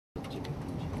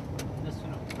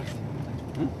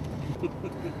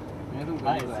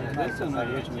adesso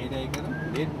noi facciamo idea che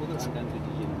non è molto tanto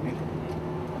di gente.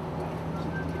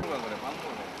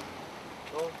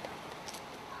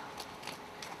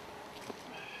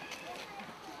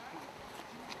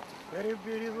 Very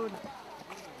beautiful.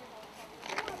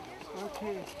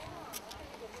 Okay.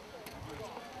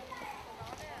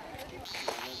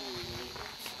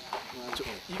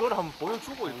 이걸 한번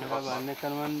보여주고 이렇게 Apa ane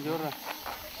kanuan jora.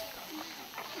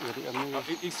 Jadi kami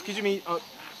Excuse me.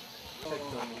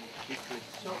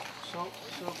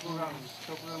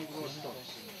 sokurang grosso.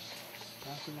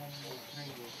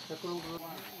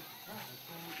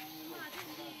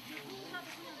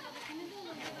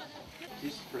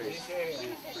 This place.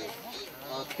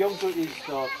 Gyeongju is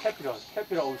the capital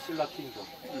of Silla Kingdom.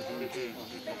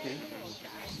 Okay.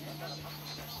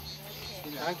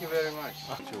 Thank you very much.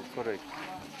 Correct.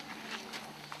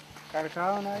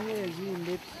 Karkaon aja sih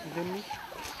lihat ini.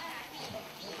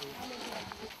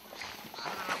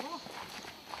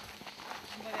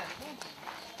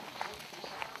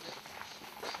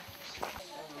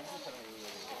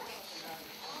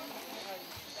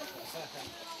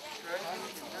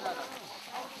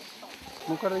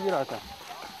 Muka lagi rata.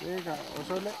 Ega,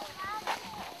 osole.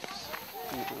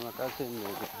 Makasih nih.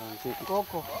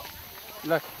 Koko.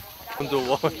 Look. On the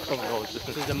welcome road.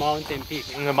 This is the mountain peak.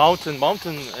 Mountain road.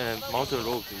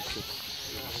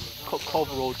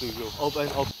 Curve road to go up and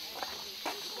up.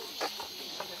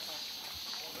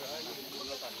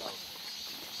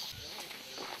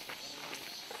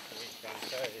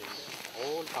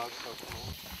 All parts of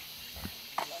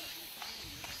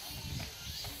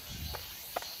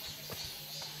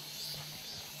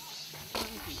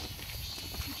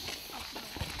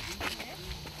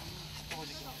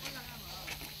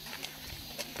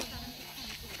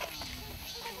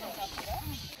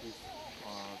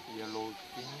Yellow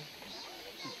thing.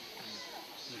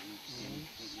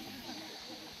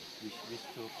 Wish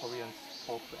to Korean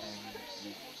hope and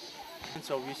wish.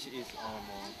 So wish is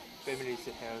family's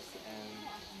health and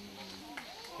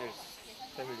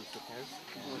family's health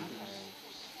and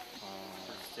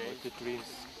the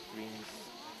dreams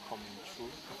come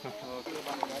true.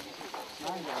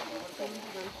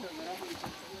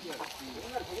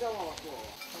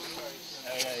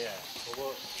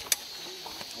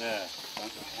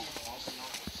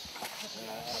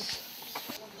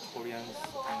 Koreans,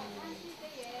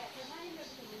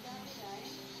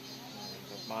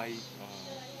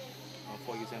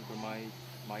 for example,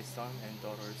 my son and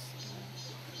daughters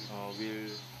will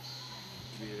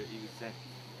exam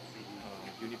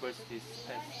university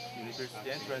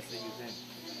entrance exam.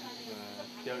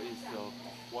 There is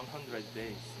 100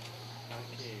 days.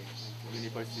 Okay.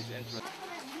 University entrance.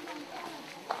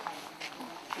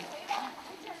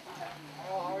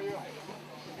 How are you?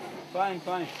 Fine,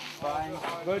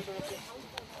 good.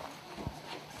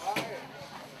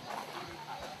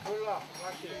 Good luck.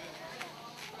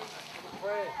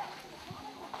 Pray.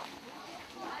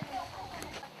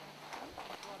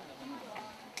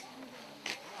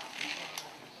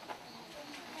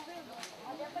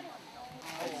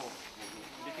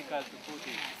 Difficult to put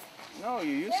it. No,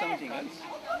 you use something else.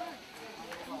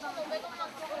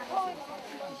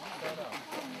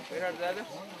 Where are the others?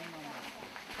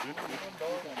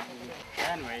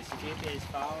 Anyways, GP is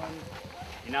found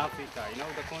in Africa. You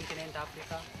know the continent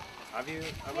Africa? Have you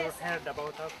ever heard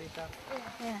about Africa?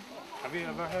 Yeah. Have you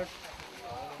ever heard?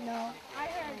 No. I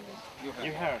heard.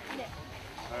 You heard? Yeah.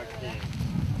 Okay.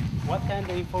 What kind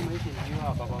of information do you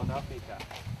have about Africa?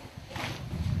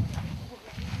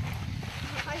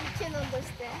 I can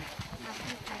understand. I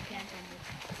can't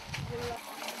understand.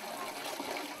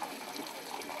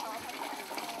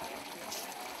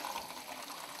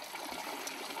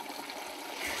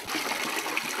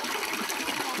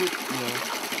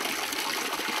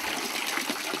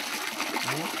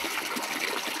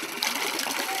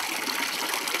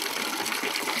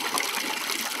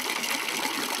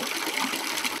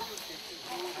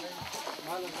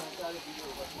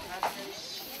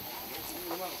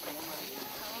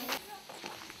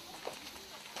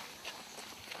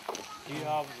 Do you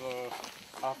have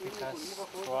Africa's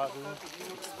travel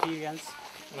experience?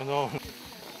 No.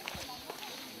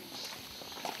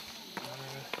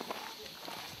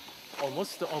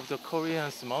 Most of the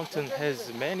Korean's mountain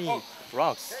has many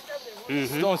rocks,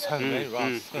 stones and many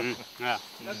rocks. Yeah.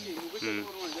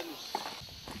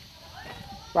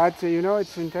 But you know,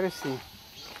 it's interesting.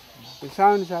 The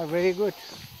sounds are very good.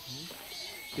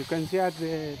 You can see at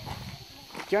the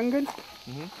jungle.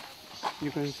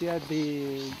 You can see at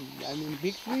the,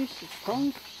 big trees,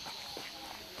 stones.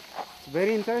 It's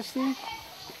very interesting.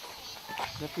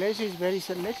 The place is very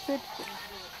selected,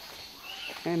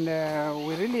 and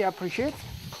we really appreciate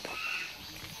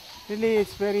Really,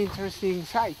 it's very interesting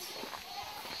sight.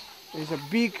 There's a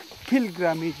big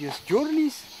pilgrimages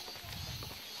journeys.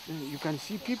 You can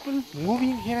see people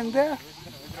moving here and there.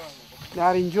 They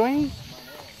are enjoying.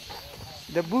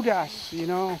 The Buddhas, you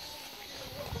know,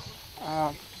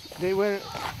 they were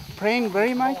praying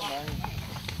very much.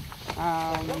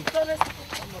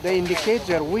 They indicate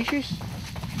their wishes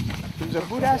to the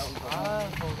Buddhas.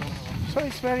 So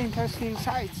it's very interesting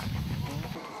sight.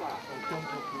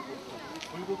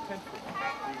 불국 템플.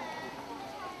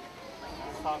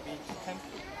 사비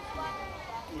템플.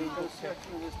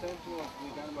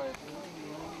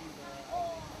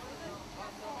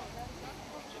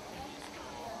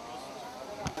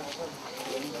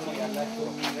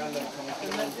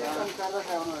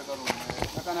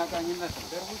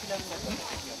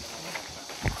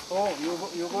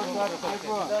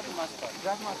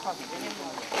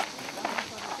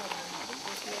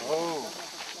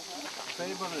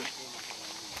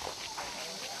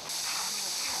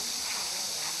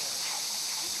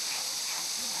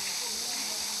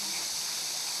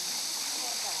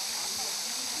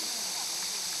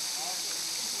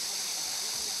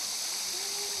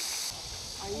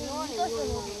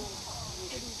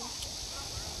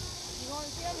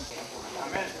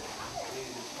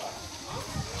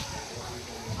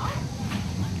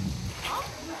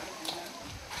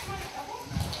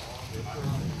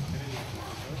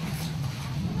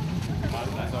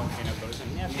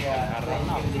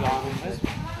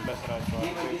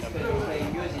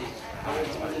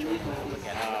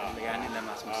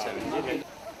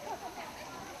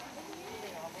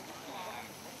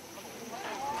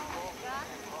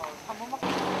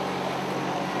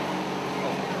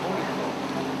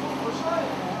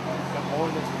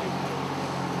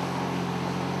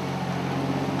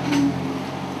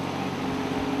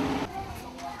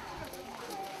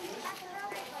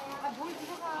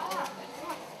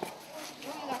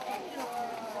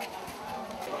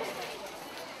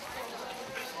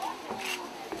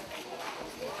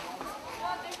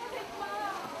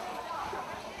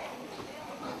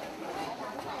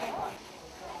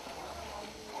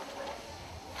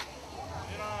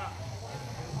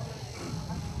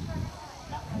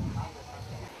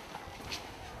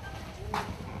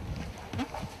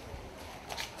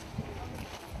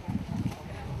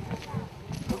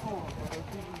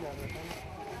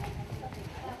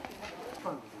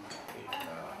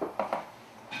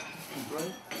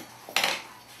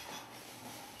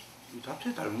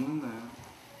 잡채 잘 먹네.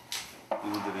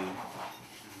 이분들이.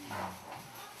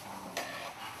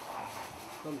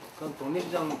 그럼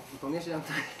동네시장 동네시장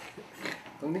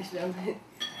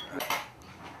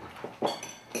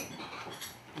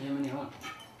예문이요.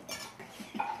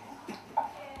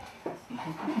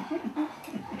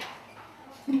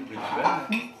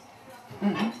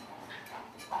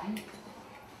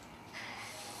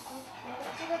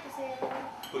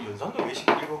 그 연산도 외식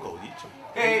 1번가 어디 있죠?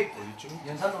 어디쯤?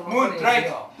 연산도 문 드라이브.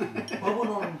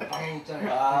 버블 방향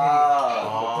있잖아요.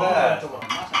 아,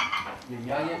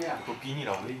 야야야. 그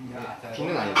빈이라고.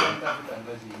 비는 아니죠.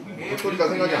 소리가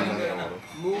생각이 안 나네요.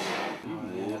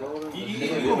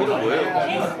 이거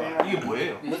뭐예요? 이게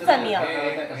뭐예요? 무쌈이요.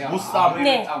 무쌈.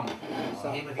 네.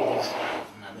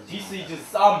 This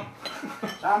is 쌈.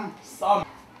 쌈.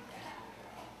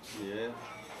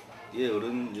 예,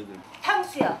 어른 여기.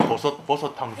 탕수요.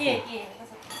 버섯 탕수. 예, 예.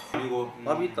 그리고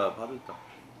밥이 있다, 밥이 있다.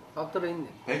 밥 들어있네.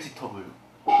 베지터블.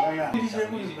 야야. 김이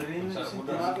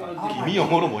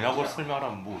영어로 뭐냐고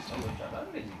설명하면 뭐.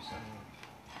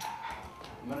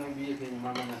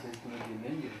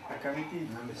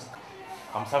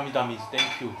 감사합니다, 미스.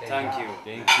 땡큐. 땡큐.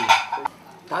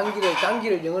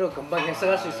 단기를 영어로 금방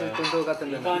해석할 수 있을 정도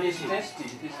같으면.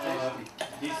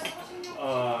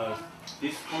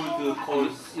 This food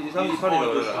calls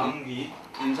당기.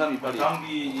 인삼이파리.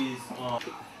 당기 is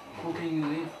Cooking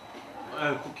leaf.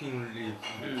 cooking leaf.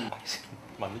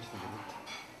 맞는지도 모르겠다.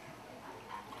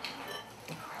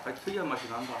 아, 특이한 맛이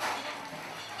난다.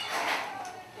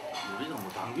 우리가 뭐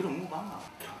당기를 먹고 하나?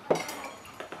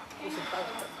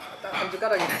 딱 한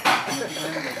숟가락이네.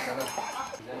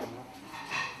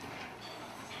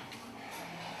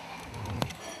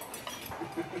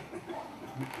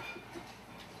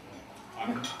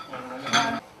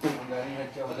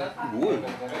 뭘?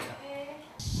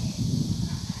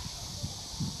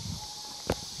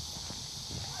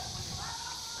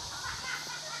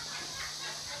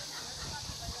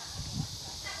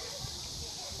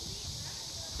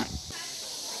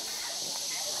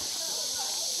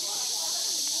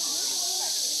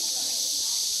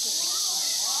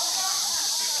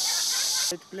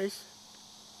 Place,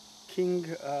 King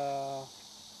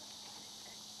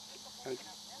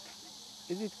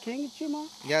is it King Chima?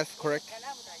 Yes, correct.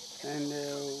 And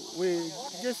we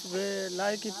just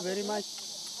like it very much.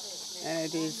 And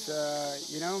it is,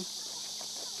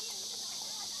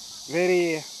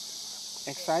 very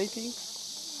exciting.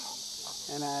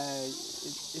 And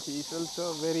it is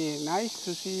also very nice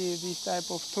to see this type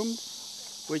of tomb,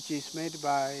 which is made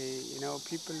by,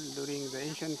 people during the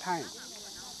ancient time.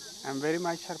 I'm very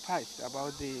much surprised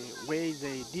about the way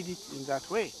they did it in that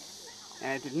way.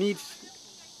 And it needs,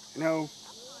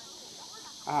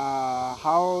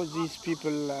 how these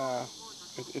people,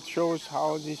 it shows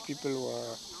how these people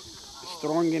were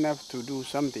strong enough to do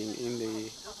something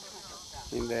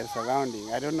in their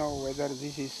surrounding. I don't know whether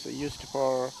this is used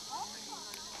for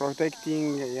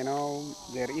protecting,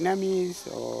 their enemies,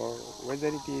 or whether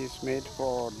it is made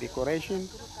for decoration.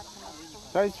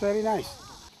 So it's very nice.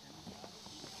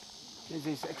 This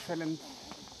is excellent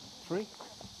tree,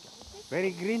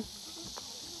 very green,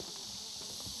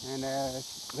 and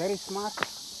very smart.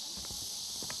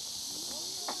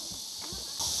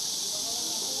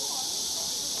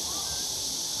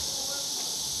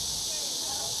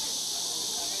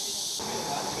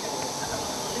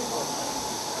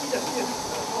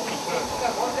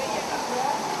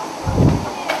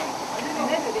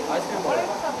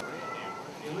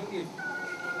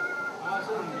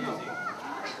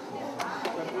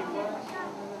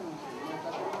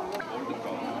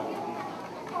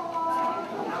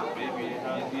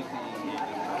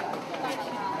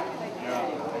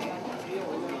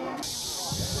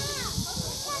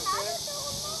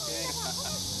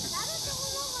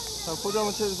 자, 포즈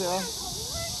한번 쳐주세요.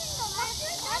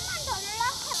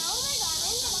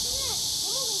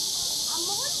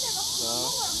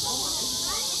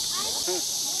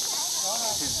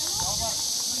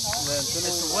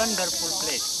 It's a wonderful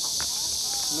place.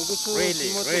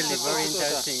 Really, really very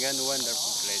interesting and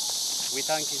wonderful place. We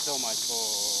thank you so much for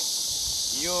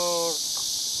your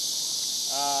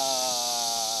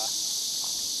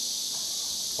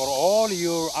for all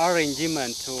your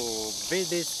arrangement to build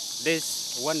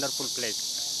this wonderful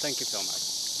place. Thank you so much.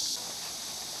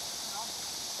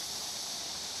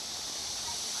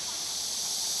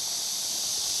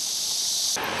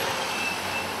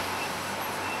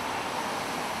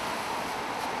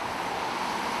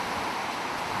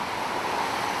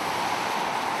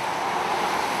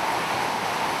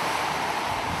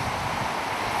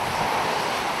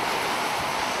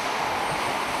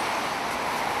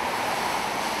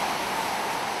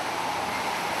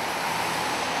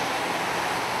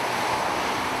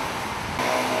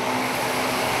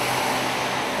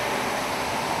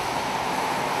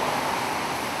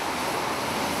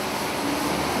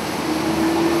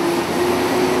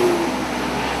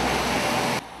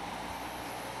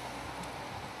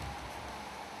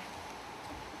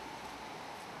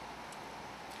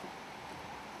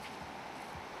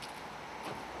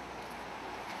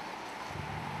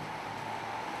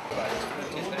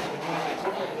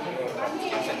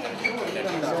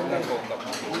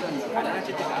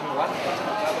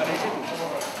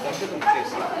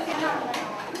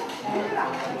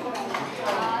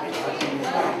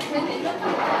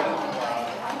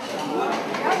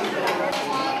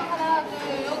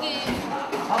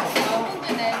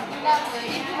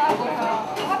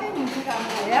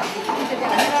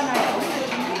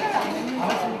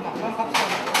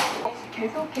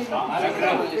 계속해서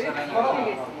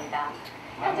부탁드리겠습니다.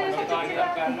 현재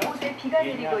서쪽지방 곳곳에 비가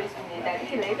내리고 있습니다.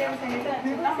 특히 레드 영상에서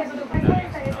붉은색으로 붉은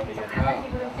영상에서 계속 강한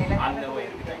힘으로 내가 나가고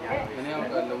있기 때문에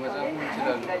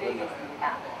비가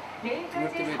내리겠습니다.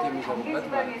 내일까지 서울 경기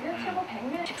지방에는 최고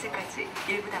 100mm 10세까지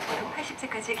일부 담보로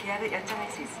 80세까지 계약을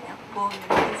연장할 수 있으며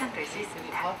보험료도 인상될 수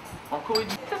있습니다.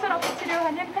 수술 없이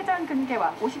치료하는 회전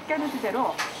근개와 50견을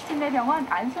주제로 신내병원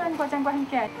안수환 과장과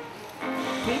함께한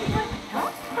내일까지